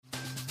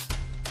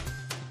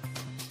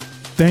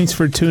Thanks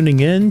for tuning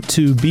in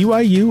to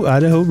BYU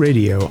Idaho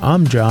Radio.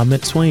 I'm John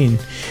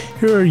McSwain.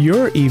 Here are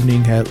your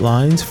evening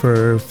headlines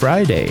for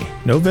Friday,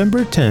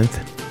 November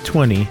 10th,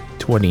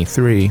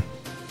 2023.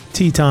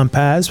 Teton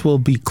Pass will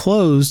be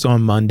closed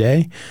on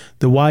Monday.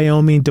 The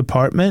Wyoming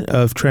Department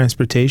of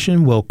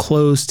Transportation will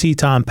close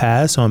Teton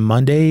Pass on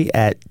Monday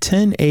at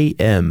 10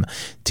 a.m.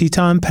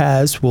 Teton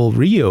Pass will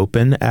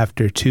reopen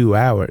after 2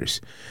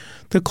 hours.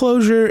 The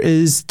closure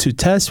is to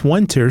test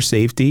winter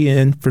safety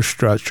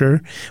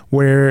infrastructure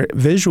where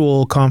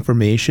visual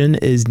confirmation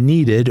is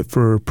needed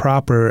for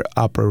proper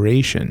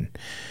operation.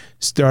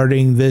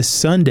 Starting this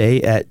Sunday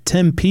at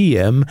 10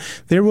 p.m.,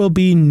 there will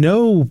be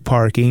no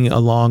parking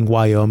along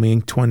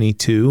Wyoming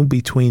 22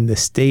 between the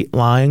State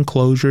Line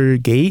Closure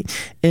Gate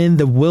and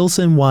the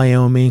Wilson,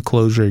 Wyoming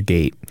Closure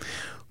Gate.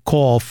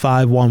 Call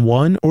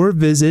 511 or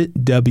visit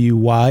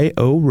wyoroad.info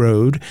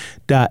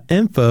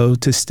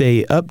to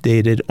stay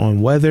updated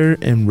on weather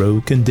and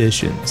road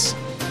conditions.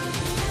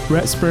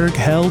 Rexburg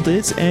held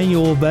its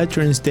annual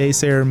Veterans Day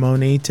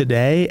ceremony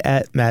today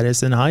at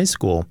Madison High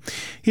School.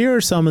 Here are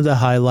some of the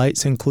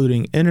highlights,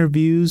 including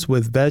interviews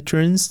with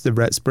veterans, the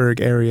Rexburg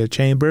Area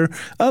Chamber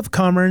of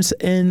Commerce,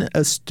 and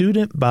a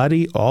student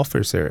body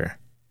officer.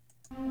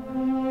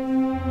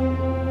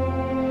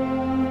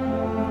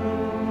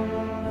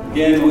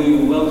 Again,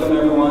 we welcome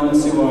everyone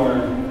to our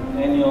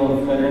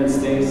annual Veterans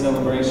Day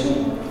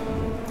celebration.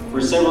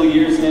 For several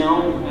years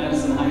now,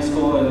 Madison High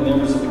School and the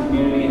members of the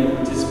community have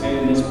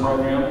participated in this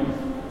program.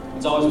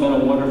 It's always been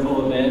a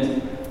wonderful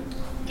event.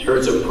 There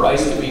is a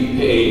price to be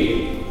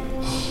paid,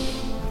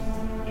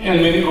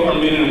 and many of our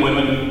men and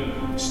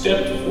women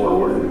stepped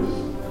forward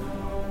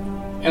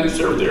and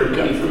served their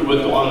country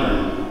with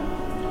honor.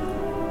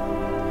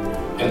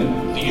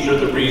 And these are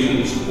the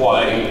reasons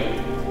why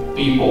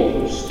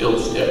people still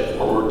step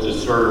forward to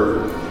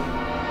serve.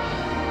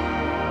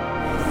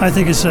 I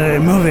think it's a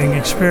moving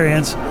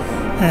experience,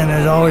 and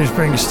it always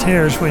brings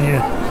tears when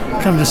you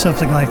come to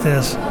something like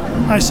this.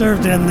 I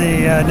served in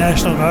the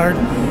National Guard,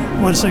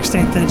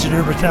 116th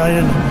Engineer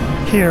Battalion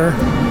here,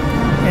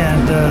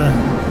 and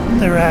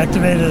they were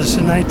activated us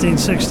in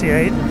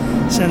 1968,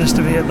 sent us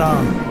to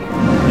Vietnam.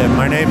 And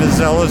my name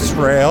is Ellis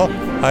Rail.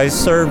 I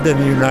served in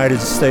the United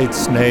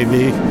States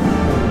Navy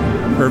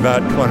for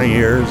about 20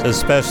 years.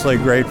 Especially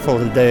grateful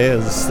today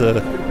as the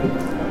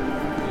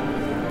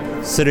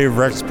city of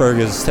Rexburg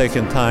has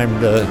taken time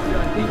to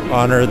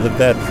honor the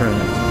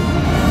veterans.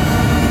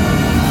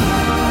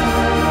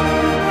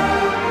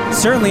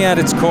 Certainly at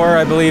its core,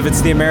 I believe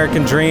it's the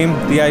American dream,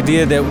 the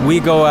idea that we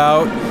go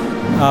out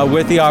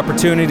with the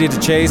opportunity to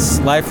chase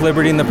life,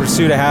 liberty, and the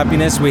pursuit of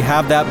happiness. We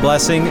have that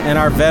blessing, and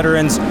our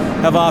veterans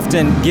have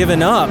often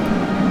given up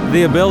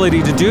the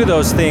ability to do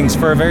those things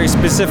for a very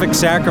specific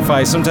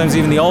sacrifice, sometimes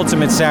even the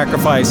ultimate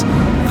sacrifice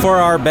for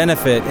our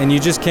benefit, and you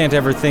just can't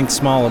ever think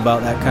small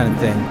about that kind of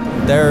thing.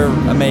 They're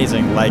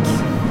amazing.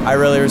 I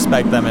really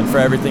respect them and for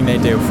everything they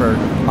do for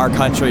our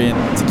country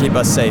and to keep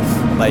us safe.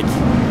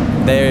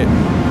 They're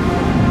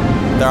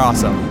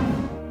awesome.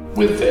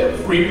 With that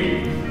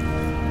freedom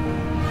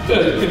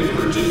that has been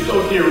purchased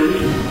so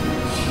dearly,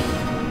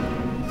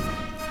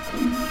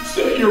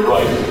 set your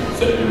right,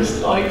 set your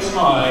sights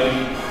high,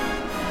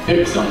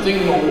 pick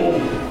something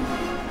noble,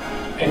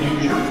 and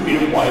use your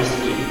freedom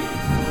wisely.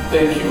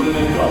 Thank you, and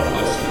may God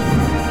bless you.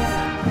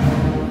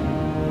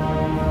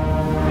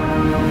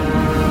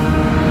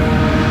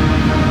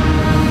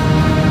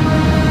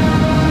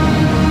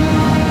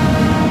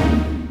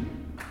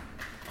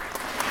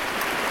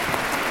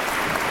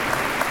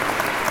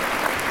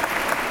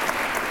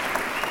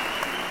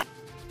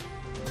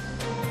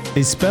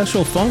 A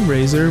special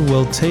fundraiser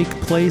will take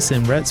place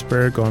in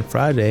Rexburg on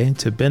Friday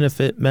to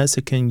benefit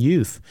Mexican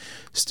youth.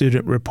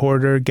 Student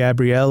reporter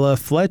Gabriella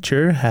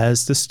Fletcher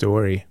has the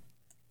story.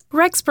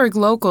 Rexburg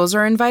locals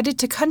are invited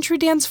to country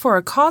dance for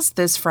a cause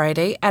this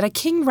Friday at a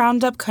King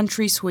Roundup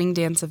country swing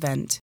dance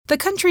event. The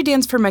Country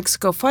Dance for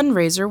Mexico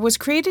fundraiser was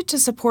created to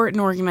support an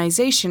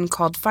organization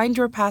called Find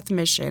Your Path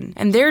Mission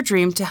and their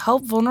dream to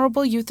help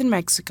vulnerable youth in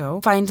Mexico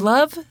find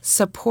love,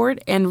 support,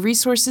 and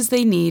resources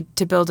they need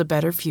to build a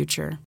better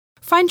future.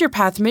 Find Your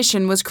Path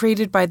Mission was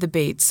created by the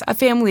Bates, a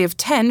family of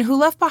 10 who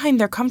left behind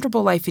their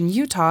comfortable life in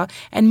Utah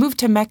and moved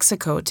to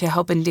Mexico to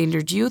help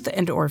endangered youth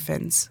and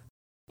orphans.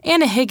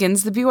 Anna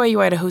Higgins, the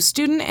BYU Idaho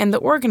student and the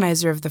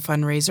organizer of the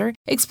fundraiser,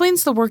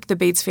 explains the work the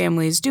Bates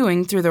family is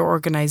doing through their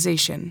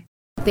organization.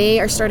 They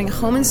are starting a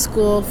home and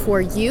school for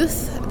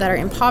youth that are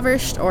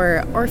impoverished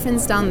or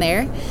orphans down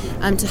there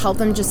to help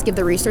them just give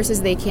the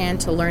resources they can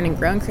to learn and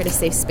grow and create a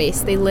safe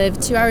space. They live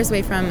 2 hours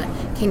away from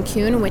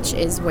Cancun, which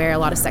is where a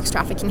lot of sex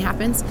trafficking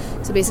happens.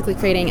 So basically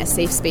creating a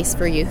safe space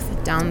for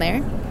youth down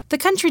there. The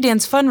Country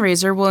Dance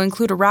fundraiser will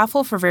include a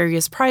raffle for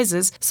various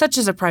prizes, such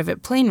as a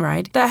private plane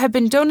ride, that have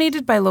been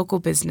donated by local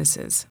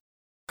businesses.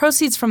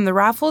 Proceeds from the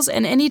raffles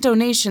and any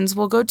donations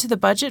will go to the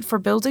budget for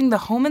building the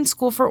home and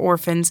school for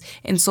orphans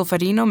in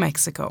Solferino,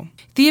 Mexico.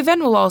 The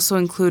event will also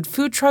include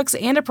food trucks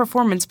and a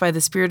performance by the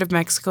Spirit of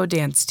Mexico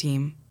dance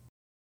team.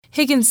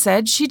 Higgins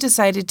said she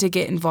decided to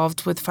get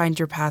involved with Find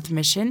Your Path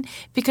mission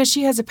because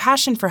she has a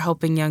passion for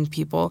helping young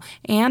people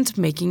and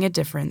making a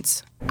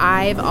difference.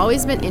 I've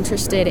always been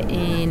interested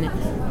in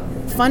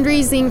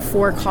fundraising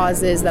for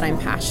causes that I'm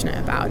passionate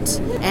about.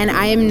 And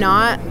I am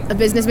not a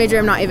business major,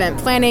 I'm not event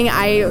planning.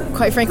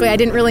 Quite frankly, I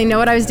didn't really know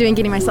what I was doing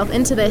getting myself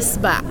into this,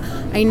 but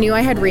I knew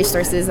I had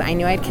resources, I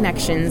knew I had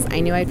connections,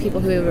 I knew I had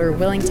people who were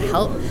willing to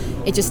help.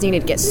 It just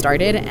needed to get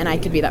started, and I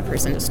could be that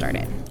person to start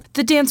it.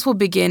 The dance will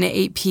begin at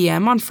 8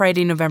 p.m. on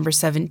Friday, November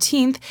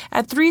 17th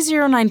at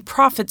 309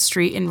 Prophet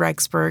Street in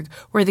Rexburg,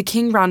 where the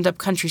King Roundup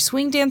Country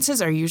Swing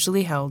dances are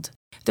usually held.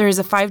 There is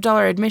a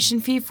 $5 admission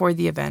fee for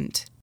the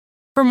event.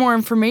 For more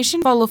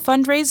information, follow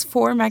Fundraise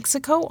for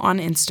Mexico on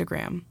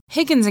Instagram.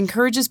 Higgins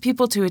encourages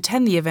people to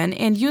attend the event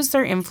and use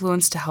their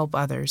influence to help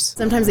others.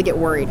 Sometimes I get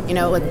worried,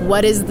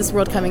 what is this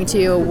world coming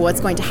to? What's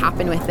going to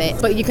happen with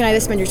it? But you can either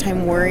spend your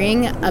time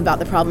worrying about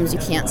the problems you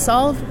can't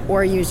solve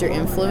or use your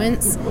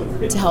influence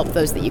to help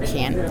those that you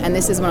can. And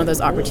this is one of those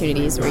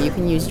opportunities where you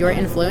can use your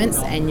influence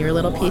and your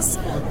little piece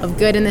of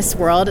good in this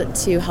world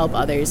to help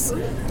others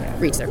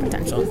reach their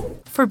potential.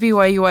 For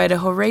BYU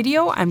Idaho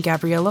Radio, I'm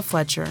Gabriella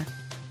Fletcher.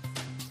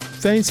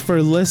 Thanks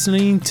for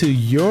listening to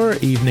your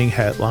evening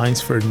headlines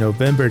for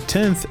November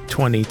 10th,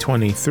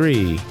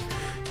 2023.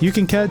 You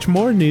can catch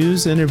more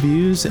news,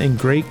 interviews, and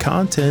great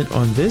content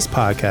on this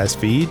podcast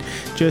feed.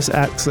 Just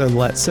ask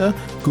Alexa,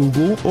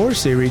 Google, or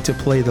Siri to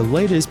play the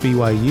latest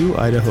BYU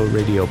Idaho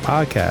Radio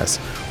podcast,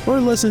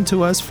 or listen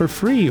to us for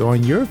free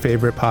on your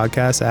favorite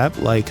podcast app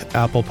like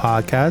Apple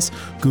Podcasts,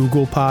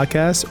 Google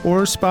Podcasts,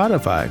 or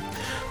Spotify.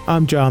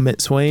 I'm John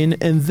McSwain,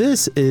 and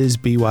this is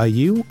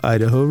BYU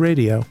Idaho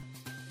Radio.